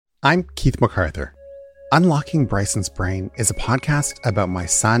I'm Keith MacArthur. Unlocking Bryson's Brain is a podcast about my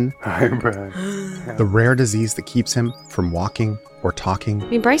son, Hi, Bryce. the rare disease that keeps him from walking or talking. I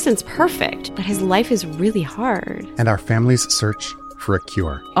mean, Bryson's perfect, but his life is really hard. And our family's search for a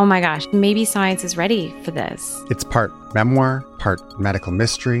cure. Oh my gosh, maybe science is ready for this. It's part memoir, part medical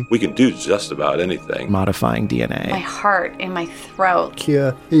mystery. We can do just about anything. Modifying DNA. My heart in my throat.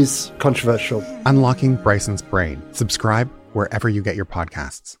 Cure is controversial. Unlocking Bryson's Brain. Subscribe wherever you get your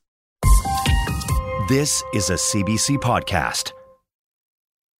podcasts. This is a CBC podcast.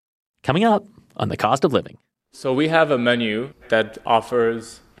 Coming up on The Cost of Living. So we have a menu that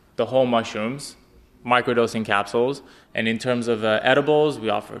offers the whole mushrooms, microdosing capsules, and in terms of edibles, we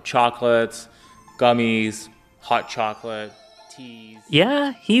offer chocolates, gummies, hot chocolate, teas.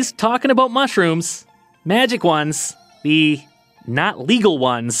 Yeah, he's talking about mushrooms. Magic ones. The not legal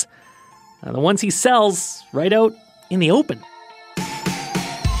ones. The ones he sells right out in the open.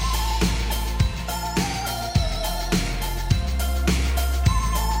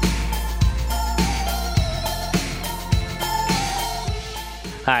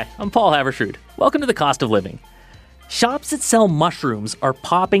 Hi, I'm Paul Havershood. Welcome to The Cost of Living. Shops that sell mushrooms are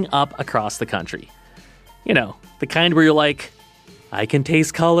popping up across the country. You know, the kind where you're like, I can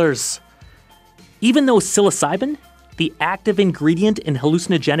taste colors. Even though psilocybin, the active ingredient in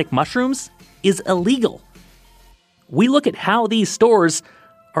hallucinogenic mushrooms, is illegal. We look at how these stores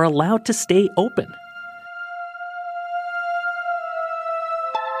are allowed to stay open.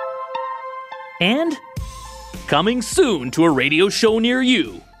 And coming soon to a radio show near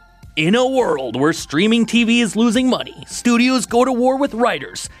you. In a world where streaming TV is losing money, studios go to war with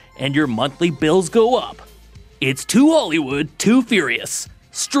writers, and your monthly bills go up. It's Too Hollywood, Too Furious.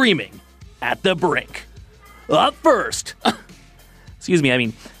 Streaming at the brink. Up first.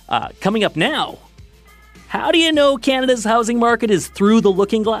 Coming up now. How do you know Canada's housing market is through the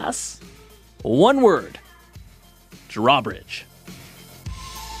looking glass? One word. Drawbridge.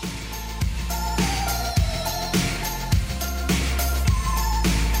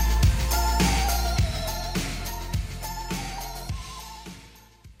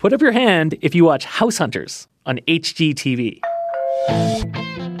 Put up your hand if you watch House Hunters on HGTV.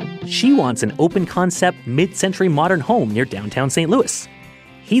 She wants an open-concept, mid-century modern home near downtown St. Louis.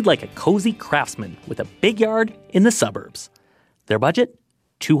 He'd like a cozy craftsman with a big yard in the suburbs. Their budget?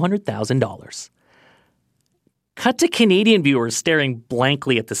 $200,000. Cut to Canadian viewers staring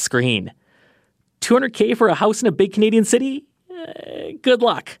blankly at the screen. $200K for a house in a big Canadian city? Good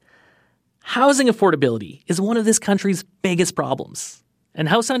luck. Housing affordability is one of this country's biggest problems. And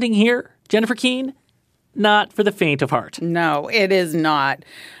house hunting here, Jennifer Keane, not for the faint of heart. No, it is not.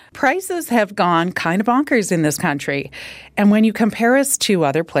 Prices have gone kind of bonkers in this country. And when you compare us to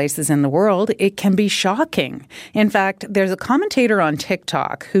other places in the world, it can be shocking. In fact, there's a commentator on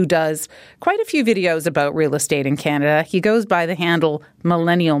TikTok who does quite a few videos about real estate in Canada. He goes by the handle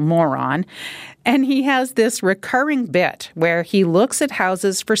Millennial Moron. And he has this recurring bit where he looks at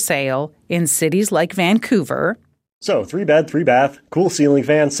houses for sale in cities like Vancouver. So, 3-bed, 3-bath, cool ceiling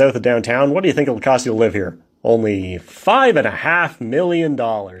fan south of downtown. What do you think it'll cost you to live here? Only $5.5 million.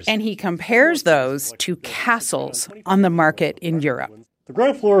 And he compares those to castles on the market in Europe. The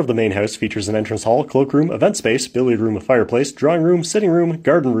ground floor of the main house features an entrance hall, cloakroom, event space, billiard room with fireplace, drawing room, sitting room,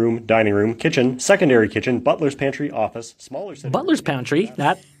 garden room, dining room, kitchen, secondary kitchen, butler's pantry, office, smaller sitting Butler's room. pantry?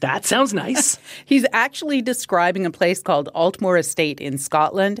 That sounds nice. He's actually describing a place called Altmore Estate in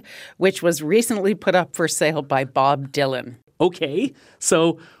Scotland, which was recently put up for sale by Bob Dylan. Okay,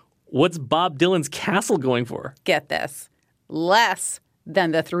 so what's Bob Dylan's castle going for? Get this. Less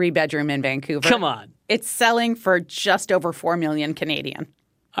than the 3-bedroom in Vancouver. Come on. It's selling for just over $4 million Canadian.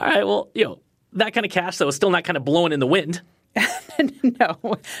 All right, well, that kind of cash, though, is still not kind of blowing in the wind.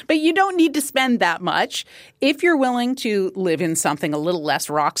 No, but you don't need to spend that much. If you're willing to live in something a little less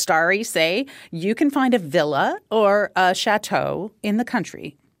rock starry, say, you can find a villa or a chateau in the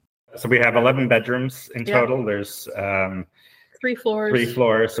country. So we have 11 bedrooms in total. There's 3 floors. 3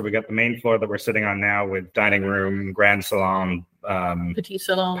 floors. So we got the main floor that we're sitting on now with dining room, grand salon, Petit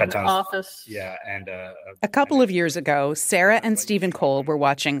salon, office. Yeah, and a couple of years ago, Sarah and Stephen Cole were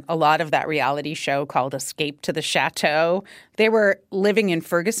watching a lot of that reality show called Escape to the Chateau. They were living in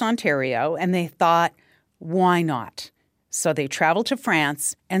Fergus, Ontario, and they thought, why not? So they traveled to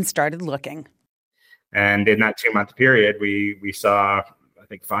France and started looking. And in that 2-month period, we saw, I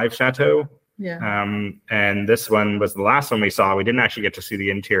think, 5 chateaux. Yeah. And this one was the last one we saw. We didn't actually get to see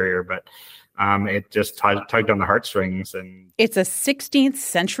the interior, but it just tugged on the heartstrings. And it's a 16th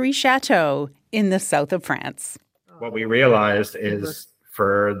century chateau in the south of France. What we realized is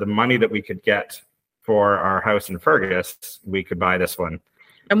for the money that we could get for our house in Fergus, we could buy this one.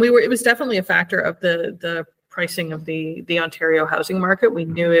 And it was definitely a factor of the pricing of the Ontario housing market. We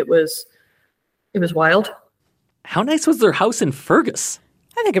knew it was wild. How nice was their house in Fergus?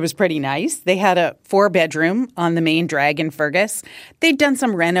 I think it was pretty nice. They had a 4-bedroom on the main drag in Fergus. They'd done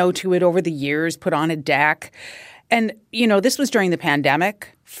some reno to it over the years, put on a deck. And, this was during the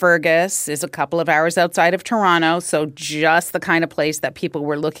pandemic. Fergus is a couple of hours outside of Toronto, so just the kind of place that people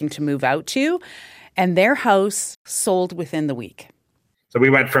were looking to move out to. And their house sold within the week. So we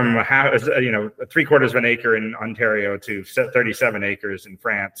went from a house, 3/4 of an acre in Ontario to 37 acres in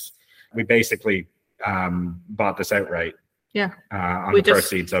France. We basically bought this outright. Yeah. On the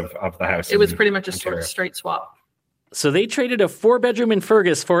proceeds of the house. It was pretty much a straight swap. So they traded a 4-bedroom in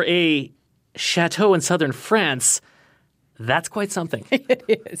Fergus for a chateau in southern France. That's quite something. It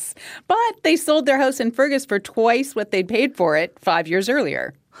is. But they sold their house in Fergus for twice what they'd paid for it 5 years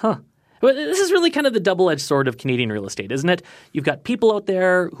earlier. Huh. Well, this is really kind of the double-edged sword of Canadian real estate, isn't it? You've got people out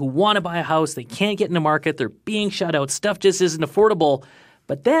there who want to buy a house. They can't get in the market. They're being shut out. Stuff just isn't affordable.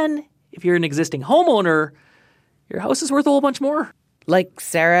 But then if you're an existing homeowner, your house is worth a whole bunch more. Like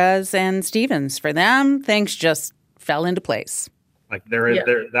Sarah's and Stephen's. For them, things just fell into place. Like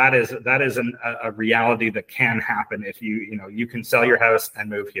that is a reality that can happen if you can sell your house and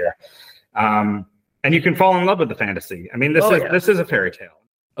move here, and you can fall in love with the fantasy. I mean, this is a fairy tale.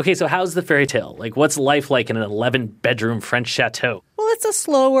 Okay, so how's the fairy tale? Like, what's life like in an 11-bedroom French chateau? Well, it's a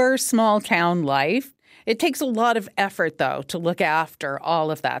slower, small-town life. It takes a lot of effort, though, to look after all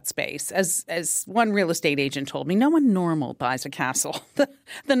of that space. As one real estate agent told me, no one normal buys a castle.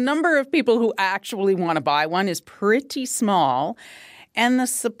 The number of people who actually want to buy one is pretty small, and the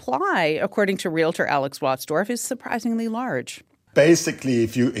supply, according to realtor Alex Wattsdorf, is surprisingly large. Basically,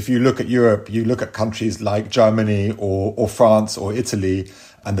 if you look at Europe, you look at countries like Germany or France or Italy,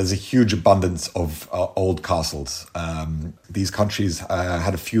 and there's a huge abundance of old castles. These countries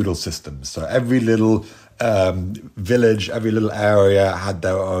had a feudal system. So every little village, every little area had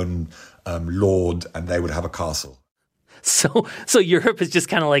their own lord, and they would have a castle. So Europe is just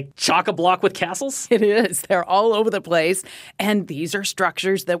kind of like chock-a-block with castles? It is. They're all over the place. And these are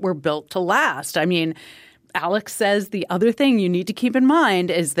structures that were built to last. I mean, Alex says the other thing you need to keep in mind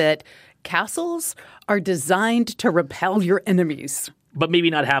is that castles are designed to repel your enemies. But maybe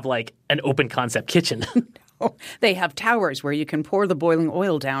not have like an open concept kitchen. No, they have towers where you can pour the boiling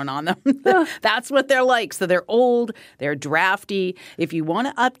oil down on them. That's what they're like. So they're old, they're drafty. If you want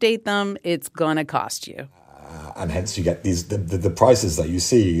to update them, it's going to cost you. And hence you get these the prices that you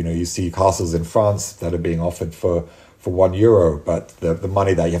see. You see castles in France that are being offered for €1, but the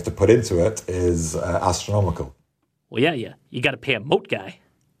money that you have to put into it is astronomical. Well, yeah. You got to pay a moat guy.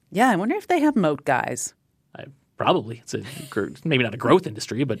 Yeah, I wonder if they have moat guys. Probably. It's maybe not a growth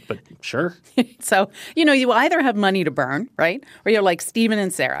industry, but sure. So, you either have money to burn, right? Or you're like Stephen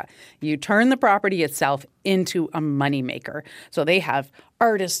and Sarah. You turn the property itself into a moneymaker. So they have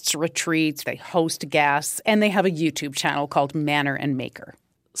artists' retreats, they host guests, and they have a YouTube channel called Manor and Maker.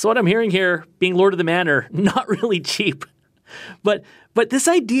 So what I'm hearing here, being Lord of the Manor, not really cheap. But this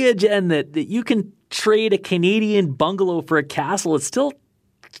idea, Jen, that you can trade a Canadian bungalow for a castle, it's still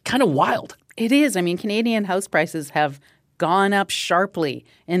kind of wild. It is. I mean, Canadian house prices have gone up sharply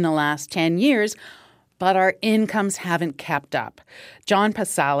in the last 10 years, but our incomes haven't kept up. John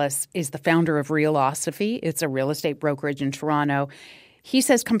Pasalis is the founder of Realosophy. It's a real estate brokerage in Toronto. He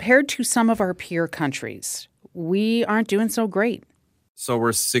says compared to some of our peer countries, we aren't doing so great. So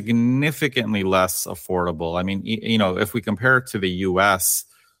we're significantly less affordable. I mean, if we compare it to the U.S.,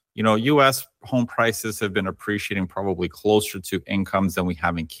 U.S. home prices have been appreciating probably closer to incomes than we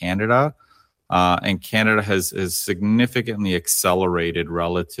have in Canada. And Canada has significantly accelerated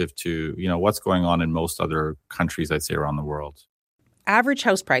relative to, what's going on in most other countries, I'd say, around the world. Average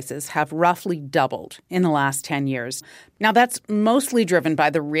house prices have roughly doubled in the last 10 years. Now, that's mostly driven by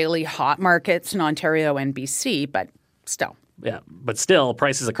the really hot markets in Ontario and BC, but still. Yeah, but still,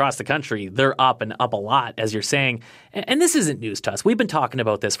 prices across the country, they're up and up a lot, as you're saying. And this isn't news to us. We've been talking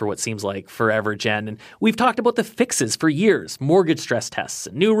about this for what seems like forever, Jen. And we've talked about the fixes for years. Mortgage stress tests,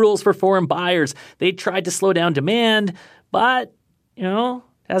 new rules for foreign buyers. They tried to slow down demand, but, it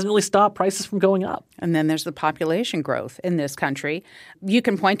hasn't really stopped prices from going up. And then there's the population growth in this country. You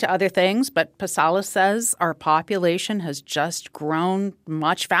can point to other things, but Pasalis says our population has just grown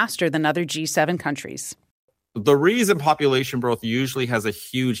much faster than other G7 countries. The reason population growth usually has a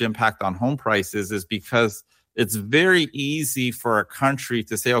huge impact on home prices is because it's very easy for a country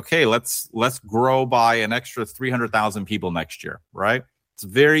to say, okay, let's grow by an extra 300,000 people next year, right? It's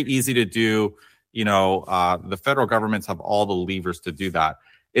very easy to do. The federal governments have all the levers to do that.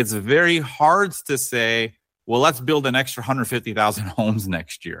 It's very hard to say, well, let's build an extra 150,000 homes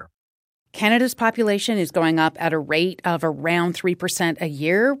next year. Canada's population is going up at a rate of around 3% a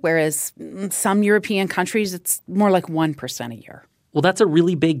year, whereas in some European countries, it's more like 1% a year. Well, that's a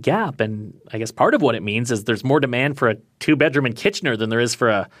really big gap. And I guess part of what it means is there's more demand for a 2-bedroom in Kitchener than there is for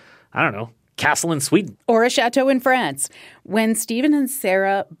a, castle in Sweden. Or a chateau in France. When Stephen and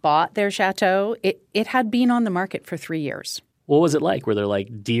Sarah bought their chateau, it had been on the market for 3 years. What was it like? Were there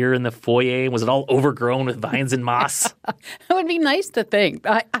like deer in the foyer? Was it all overgrown with vines and moss? It would be nice to think.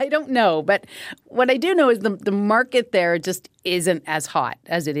 I don't know. But what I do know is the market there just isn't as hot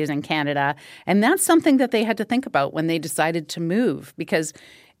as it is in Canada. And that's something that they had to think about when they decided to move. Because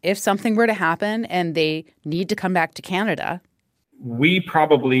if something were to happen and they need to come back to Canada, we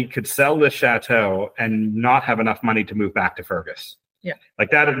probably could sell this chateau and not have enough money to move back to Fergus. Yeah. Like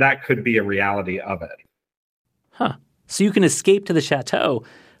that could be a reality of it. Huh. So you can escape to the chateau,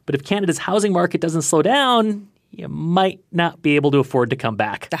 but if Canada's housing market doesn't slow down, you might not be able to afford to come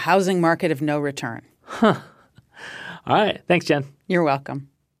back. The housing market of no return. Huh. All right. Thanks, Jen. You're welcome.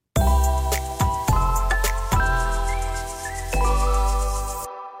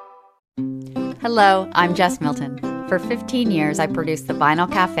 Hello, I'm Jess Milton. For 15 years, I produced The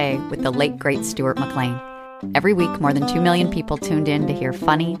Vinyl Cafe with the late, great Stuart McLean. Every week, more than 2 million people tuned in to hear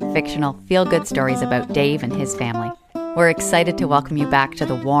funny, fictional, feel-good stories about Dave and his family. We're excited to welcome you back to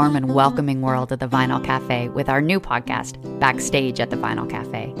the warm and welcoming world of The Vinyl Cafe with our new podcast, Backstage at The Vinyl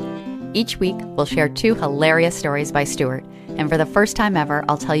Cafe. Each week, we'll share 2 hilarious stories by Stuart, and for the first time ever,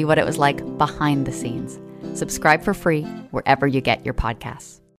 I'll tell you what it was like behind the scenes. Subscribe for free wherever you get your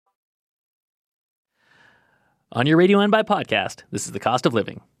podcasts. On your Radio NY podcast, this is The Cost of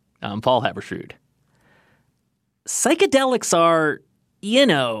Living. I'm Paul Haberstrood. Psychedelics are,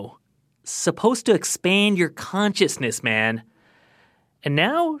 supposed to expand your consciousness, man. And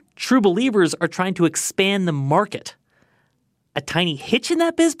now, true believers are trying to expand the market. A tiny hitch in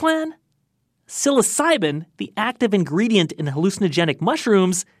that biz plan? Psilocybin, the active ingredient in hallucinogenic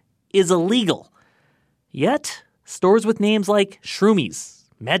mushrooms, is illegal. Yet, stores with names like Shroomies,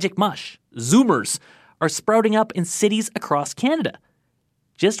 Magic Mush, Zoomers are sprouting up in cities across Canada.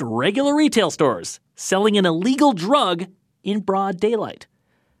 Just regular retail stores selling an illegal drug in broad daylight.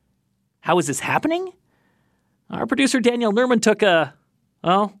 How is this happening? Our producer Danielle Nerman took a,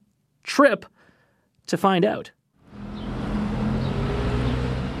 trip to find out.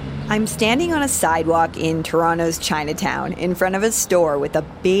 I'm standing on a sidewalk in Toronto's Chinatown in front of a store with a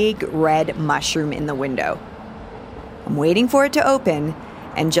big red mushroom in the window. I'm waiting for it to open,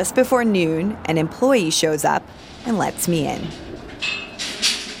 and just before noon, an employee shows up and lets me in.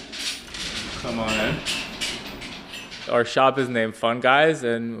 Come on in. Our shop is named Fun Guys,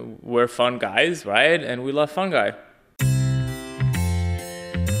 and we're fun guys, right? And we love fungi.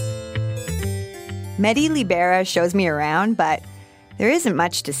 Medi Libera shows me around, but there isn't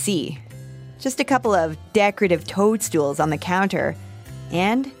much to see. Just a couple of decorative toadstools on the counter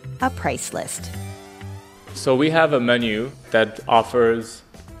and a price list. So we have a menu that offers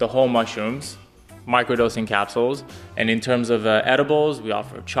the whole mushrooms, microdosing capsules, and in terms of edibles, we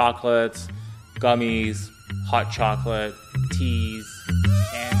offer chocolates, gummies, hot chocolate, teas,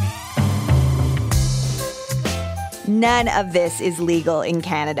 candy. None of this is legal in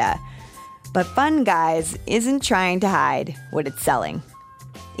Canada. But Fun Guys isn't trying to hide what it's selling.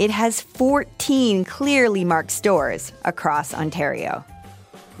 It has 14 clearly marked stores across Ontario.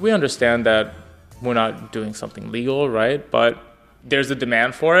 We understand that we're not doing something legal, right? But there's a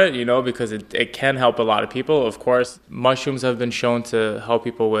demand for it, because it can help a lot of people. Of course, mushrooms have been shown to help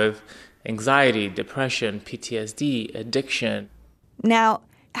people with anxiety, depression, PTSD, addiction. Now,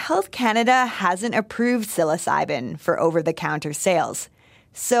 Health Canada hasn't approved psilocybin for over-the-counter sales.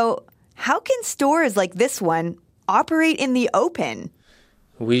 So how can stores like this one operate in the open?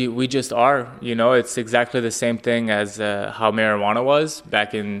 We just are. It's exactly the same thing as how marijuana was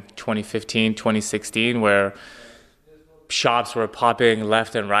back in 2015, 2016, where shops were popping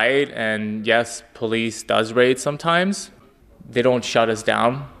left and right. And yes, police does raid sometimes. They don't shut us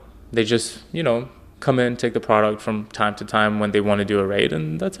down. They just, come in, take the product from time to time when they want to do a raid,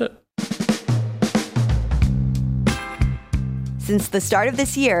 and that's it. Since the start of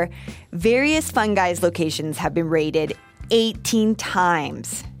this year, various Fun Guys locations have been raided 18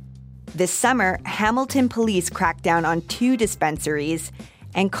 times. This summer, Hamilton police cracked down on 2 dispensaries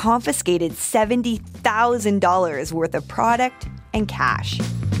and confiscated $70,000 worth of product and cash.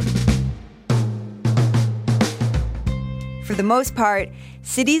 For the most part,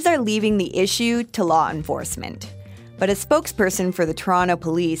 cities are leaving the issue to law enforcement. But a spokesperson for the Toronto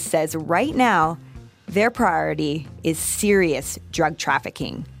Police says right now, their priority is serious drug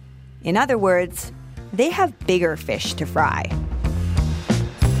trafficking. In other words, they have bigger fish to fry.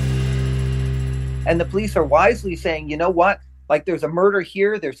 And the police are wisely saying, you know what? Like, there's a murder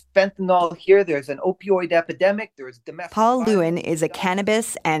here, there's fentanyl here, there's an opioid epidemic, there's domestic Paul violence. Lewin is a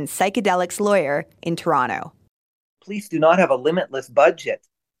cannabis and psychedelics lawyer in Toronto. Police do not have a limitless budget.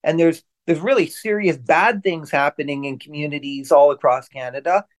 And there's really serious bad things happening in communities all across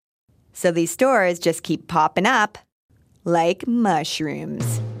Canada. So these stores just keep popping up like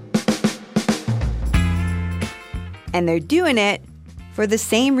mushrooms. And they're doing it for the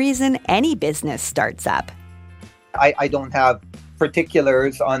same reason any business starts up. I don't have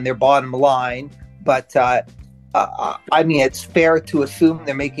particulars on their bottom line, but I mean, it's fair to assume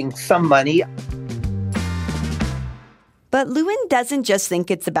they're making some money. But Lewin doesn't just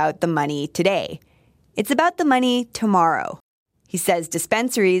think it's about the money today. It's about the money tomorrow. He says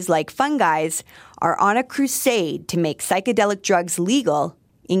dispensaries like Funguy's are on a crusade to make psychedelic drugs legal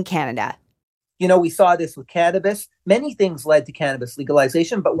in Canada. You know, we saw this with cannabis. Many things led to cannabis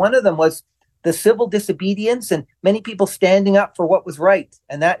legalization, but one of them was the civil disobedience and many people standing up for what was right.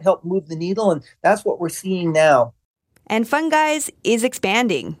 And that helped move the needle, and that's what we're seeing now. And Funguy's is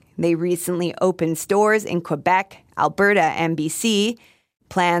expanding. They recently opened stores in Quebec, Alberta, and BC.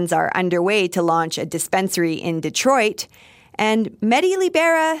 Plans are underway to launch a dispensary in Detroit. And Mehdi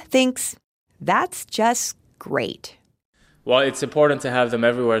Libera thinks that's just great. Well, it's important to have them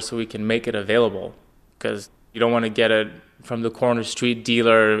everywhere so we can make it available, because you don't want to get it from the corner street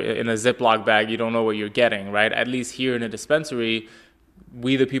dealer in a Ziploc bag. You don't know what you're getting, right? At least here in a dispensary,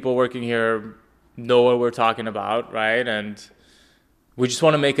 we, the people working here, know what we're talking about, right? And we just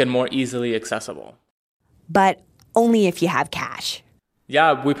want to make it more easily accessible. But only if you have cash.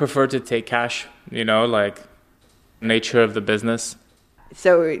 Yeah, we prefer to take cash, like nature of the business.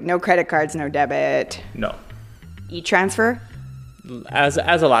 So no credit cards, no debit? No. E-transfer? As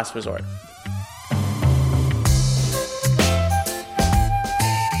a last resort.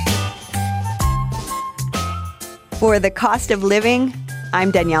 For The Cost of Living,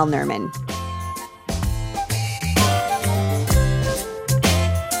 I'm Danielle Nerman.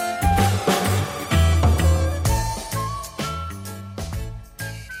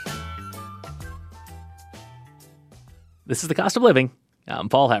 This is The Cost of Living. I'm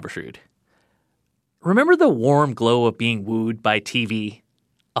Paul Haberstrood. Remember the warm glow of being wooed by TV?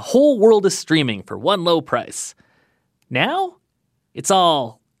 A whole world is streaming for one low price. Now, it's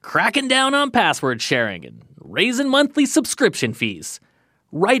all cracking down on password sharing and raising monthly subscription fees.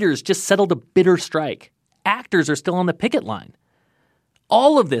 Writers just settled a bitter strike. Actors are still on the picket line.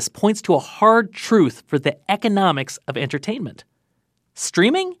 All of this points to a hard truth for the economics of entertainment.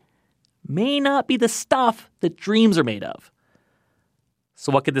 Streaming may not be the stuff that dreams are made of.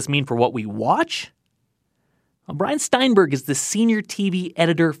 So what could this mean for what we watch? Well, Brian Steinberg is the senior TV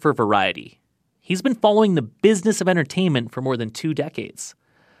editor for Variety. He's been following the business of entertainment for more than 2 decades.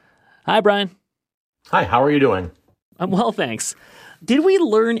 Hi, Brian. Hi, how are you doing? I'm well, thanks. Did we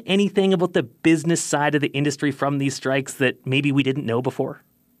learn anything about the business side of the industry from these strikes that maybe we didn't know before?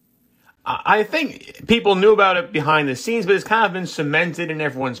 I think people knew about it behind the scenes, but it's kind of been cemented in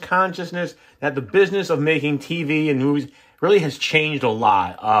everyone's consciousness that the business of making TV and movies really has changed a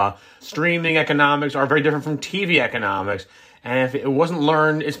lot. Streaming economics are very different from TV economics. And if it wasn't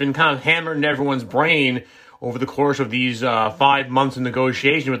learned, it's been kind of hammered in everyone's brain over the course of these 5 months of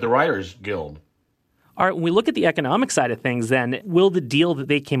negotiation with the Writers Guild. All right, when we look at the economic side of things, then, will the deal that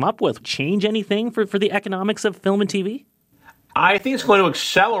they came up with change anything for the economics of film and TV? I think it's going to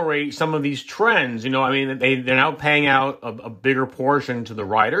accelerate some of these trends. They're now paying out a bigger portion to the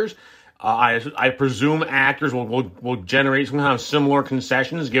writers. I presume actors will generate some kind of similar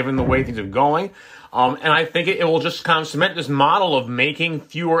concessions given the way things are going. And I think it will just kind of cement this model of making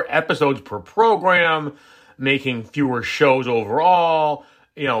fewer episodes per program, making fewer shows overall,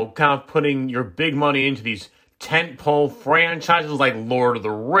 kind of putting your big money into these tentpole franchises like Lord of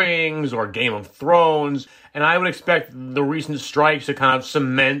the Rings or Game of Thrones. And I would expect the recent strikes to kind of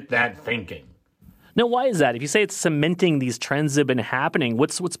cement that thinking. Now, why is that? If you say it's cementing these trends that have been happening,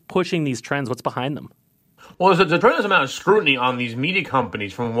 what's pushing these trends? What's behind them? Well, there's a tremendous amount of scrutiny on these media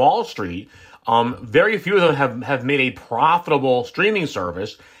companies from Wall Street. Very few of them have made a profitable streaming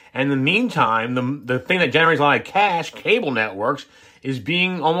service. And in the meantime, the thing that generates a lot of cash, cable networks, is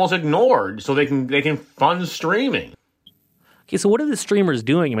being almost ignored so they can fund streaming. Okay, so what are the streamers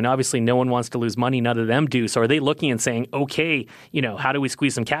doing? I mean, obviously no one wants to lose money, none of them do. So are they looking and saying, okay, how do we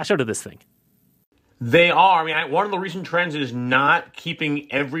squeeze some cash out of this thing? They are. One of the recent trends is not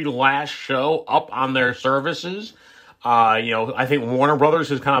keeping every last show up on their services. I think Warner Brothers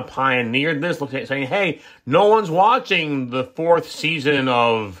has kind of pioneered this, saying, hey, no one's watching the 4th season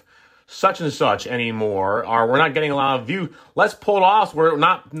of such and such anymore, or we're not getting a lot of views. Let's pull it off. We're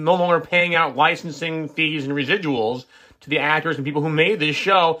no longer paying out licensing fees and residuals to the actors and people who made this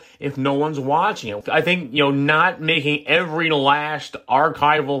show if no one's watching it. I think, not making every last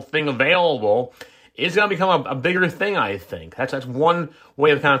archival thing available is going to become a bigger thing, I think. That's one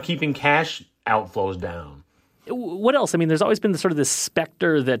way of kind of keeping cash outflows down. What else? I mean, there's always been this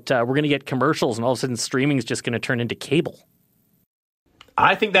specter that we're going to get commercials and all of a sudden streaming is just going to turn into cable.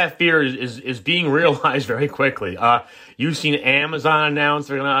 I think that fear is being realized very quickly. You've seen Amazon announce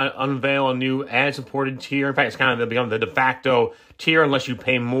they're going to unveil a new ad-supported tier. In fact, it's kind of become the de facto tier unless you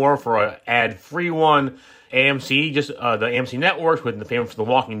pay more for an ad-free one. AMC, the AMC networks with the famous The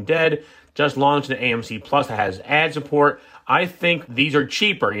Walking Dead, just launched an AMC Plus that has ad support. I think these are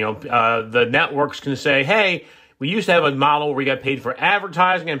cheaper. The networks can say, hey, we used to have a model where we got paid for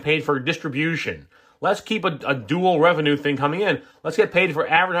advertising and paid for distribution. Let's keep a dual revenue thing coming in. Let's get paid for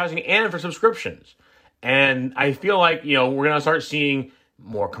advertising and for subscriptions. And I feel like, we're going to start seeing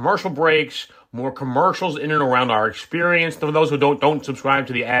more commercial breaks, more commercials in and around our experience for those who don't subscribe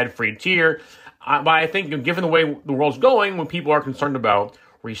to the ad-free tier. But I think, given the way the world's going, when people are concerned about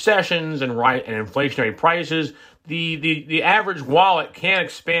recessions and inflationary prices, the average wallet can't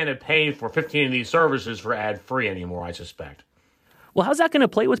expand and pay for 15 of these services for ad-free anymore, I suspect. Well, how's that going to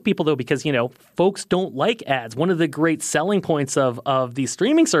play with people, though? Because, folks don't like ads. One of the great selling points of these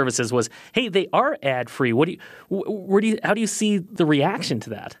streaming services was, hey, they are ad-free. How do you see the reaction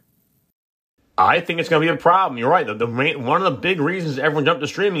to that? I think it's going to be a problem. You're right. One of the big reasons everyone jumped to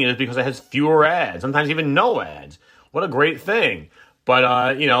streaming is because it has fewer ads, sometimes even no ads. What a great thing. But,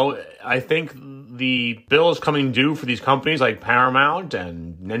 I think the bill is coming due for these companies like Paramount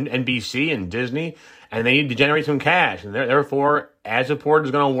and NBC and Disney, and they need to generate some cash. And therefore, ad support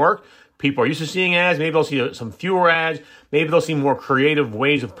is going to work. People are used to seeing ads. Maybe they'll see some fewer ads. Maybe they'll see more creative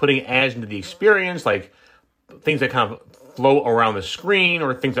ways of putting ads into the experience, like things that kind of float around the screen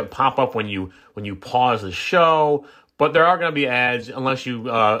or things that pop up when you pause the show. But there are going to be ads unless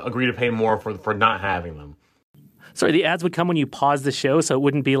you agree to pay more for not having them. Sorry, the ads would come when you pause the show, so it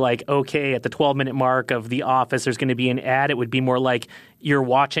wouldn't be like, okay, at the 12-minute mark of The Office, there's going to be an ad. It would be more like you're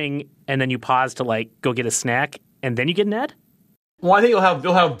watching and then you pause to go get a snack and then you get an ad? Well, I think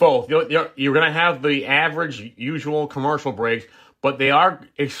you'll have both. You're going to have the average, usual commercial breaks, but they are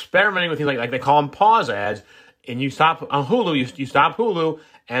experimenting with things like they call them pause ads. And you stop on Hulu, you stop Hulu,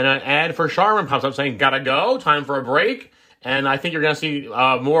 and an ad for Charmin pops up saying, gotta go, time for a break. And I think you're going to see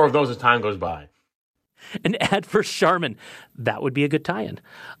more of those as time goes by. An ad for Charmin. That would be a good tie-in.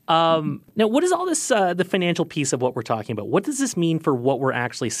 Now, what is all this, the financial piece of what we're talking about? What does this mean for what we're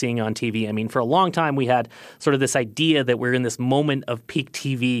actually seeing on TV? I mean, for a long time, we had sort of this idea that we're in this moment of peak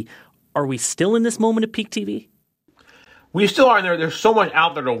TV. Are we still in this moment of peak TV? We still are. There's so much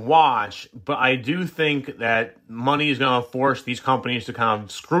out there to watch, but I do think that money is going to force these companies to kind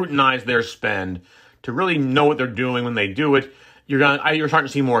of scrutinize their spend, to really know what they're doing when they do it. You're starting to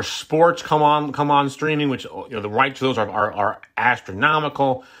see more sports come on streaming, which the rights to those are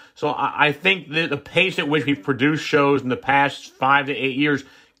astronomical. So I think that the pace at which we've produced shows in the past 5 to 8 years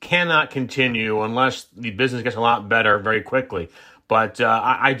cannot continue unless the business gets a lot better very quickly. But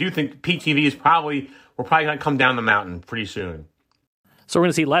I do think peak TV is we're probably going to come down the mountain pretty soon. So we're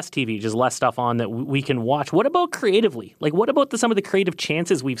going to see less TV, just less stuff on that we can watch. What about creatively? What about some of the creative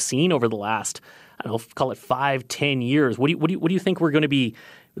chances we've seen over the last, I don't know, call it 5-10 years? What do you think we're going to be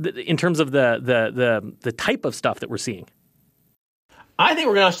in terms of the type of stuff that we're seeing? I think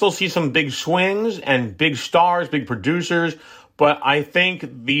we're going to still see some big swings and big stars, big producers. But I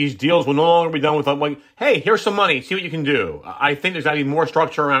think these deals will no longer be done with hey, here's some money, see what you can do. I think there's got to be more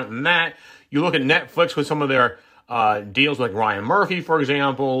structure around it than that. You look at Netflix with some of their deals like Ryan Murphy, for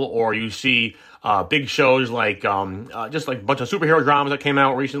example, or you see big shows like just like a bunch of superhero dramas that came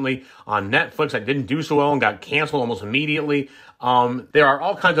out recently on Netflix that didn't do so well and got canceled almost immediately. There are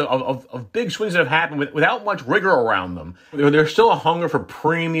all kinds of big swings that have happened without much rigor around them. There's still a hunger for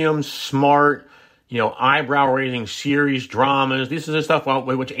premium, smart, eyebrow-raising series, dramas. This is the stuff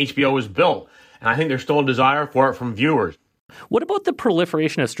with which HBO was built. And I think there's still a desire for it from viewers. What about the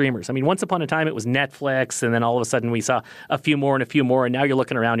proliferation of streamers? I mean, once upon a time it was Netflix, and then all of a sudden we saw a few more, and now you're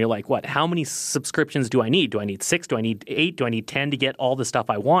looking around, you're like, what? How many subscriptions do I need? Do I need 6? Do I need 8? Do I need 10 to get all the stuff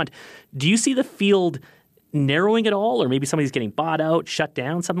I want? Do you see the field narrowing at all, or maybe somebody's getting bought out, shut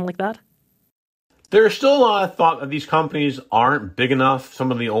down, something like that? There's still a lot of thought that these companies aren't big enough.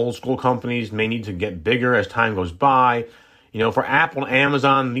 Some of the old school companies may need to get bigger as time goes by. For Apple and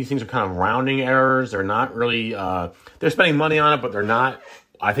Amazon, these things are kind of rounding errors. They're not really, they're spending money on it, but they're not.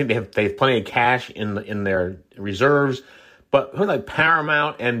 I think they have plenty of cash in their reserves. But like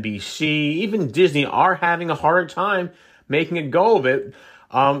Paramount, NBC, even Disney are having a harder time making a go of it.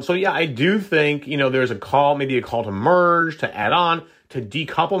 So yeah, I do think, there's maybe a call to merge, to add on, to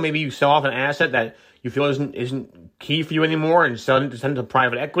decouple. Maybe you sell off an asset that you feel isn't key for you anymore and send it to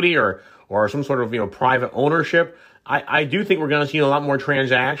private equity or some sort of, private ownership. I do think we're going to see a lot more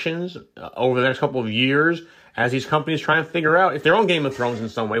transactions over the next couple of years as these companies try and figure out if they're on Game of Thrones in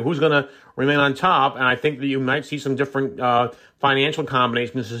some way, who's going to remain on top. And I think that you might see some different financial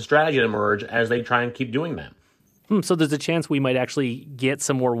combinations and strategy emerge as they try and keep doing that. So there's a chance we might actually get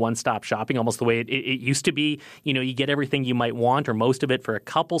some more one-stop shopping, almost the way it used to be. You get everything you might want or most of it for a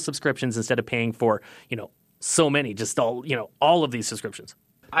couple subscriptions instead of paying for, so many, just all of these subscriptions.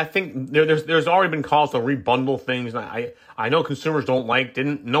 I think there's already been calls to rebundle things. I know consumers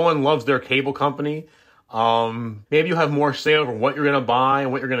no one loves their cable company. Maybe you have more say over what you're going to buy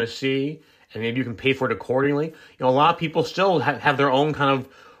and what you're going to see, and maybe you can pay for it accordingly. A lot of people still have their own kind of,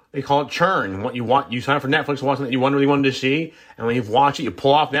 they call it churn. What you sign up for Netflix to watch something that you really wanted to see, and when you've watched it, you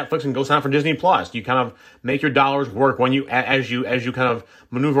pull off Netflix and go sign up for Disney Plus. You kind of make your dollars work as you kind of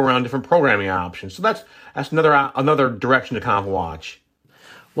maneuver around different programming options. So that's another direction to kind of watch.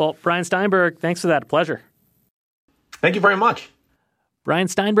 Well, Brian Steinberg, thanks for that. A pleasure. Thank you very much. Brian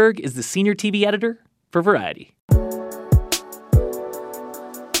Steinberg is the senior TV editor for Variety.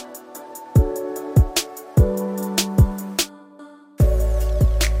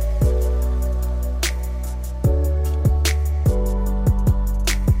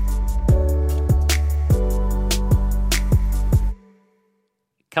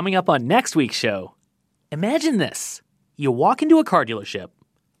 Coming up on next week's show, imagine this. You walk into a car dealership,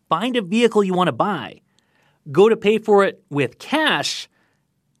 find a vehicle you want to buy, go to pay for it with cash,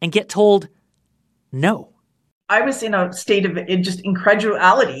 and get told no. I was in a state of just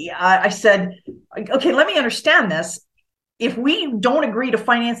incredulity. I said, okay, let me understand this. If we don't agree to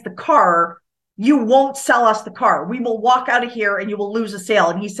finance the car, you won't sell us the car. We will walk out of here and you will lose a sale.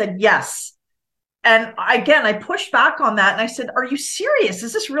 And he said, yes. And again, I pushed back on that. And I said, are you serious?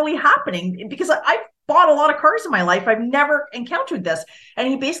 Is this really happening? Because I've bought a lot of cars in my life. I've never encountered this. And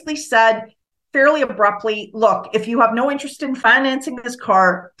he basically said fairly abruptly, look, if you have no interest in financing this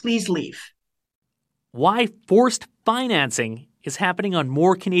car, please leave. Why forced financing is happening on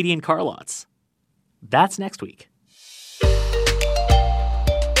more Canadian car lots. That's next week.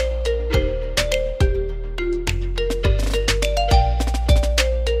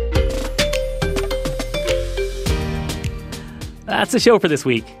 That's the show for this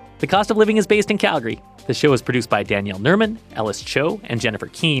week. The Cost of Living is based in Calgary. The show is produced by Danielle Nerman, Ellis Cho, and Jennifer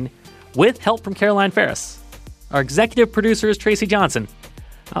Keane, with help from Caroline Ferris. Our executive producer is Tracy Johnson.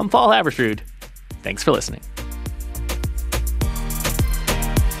 I'm Paul Haberstrood. Thanks for listening.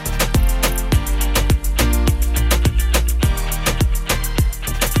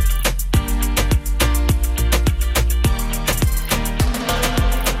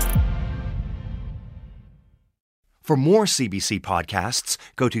 For more CBC podcasts,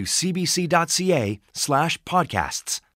 go to cbc.ca/podcasts.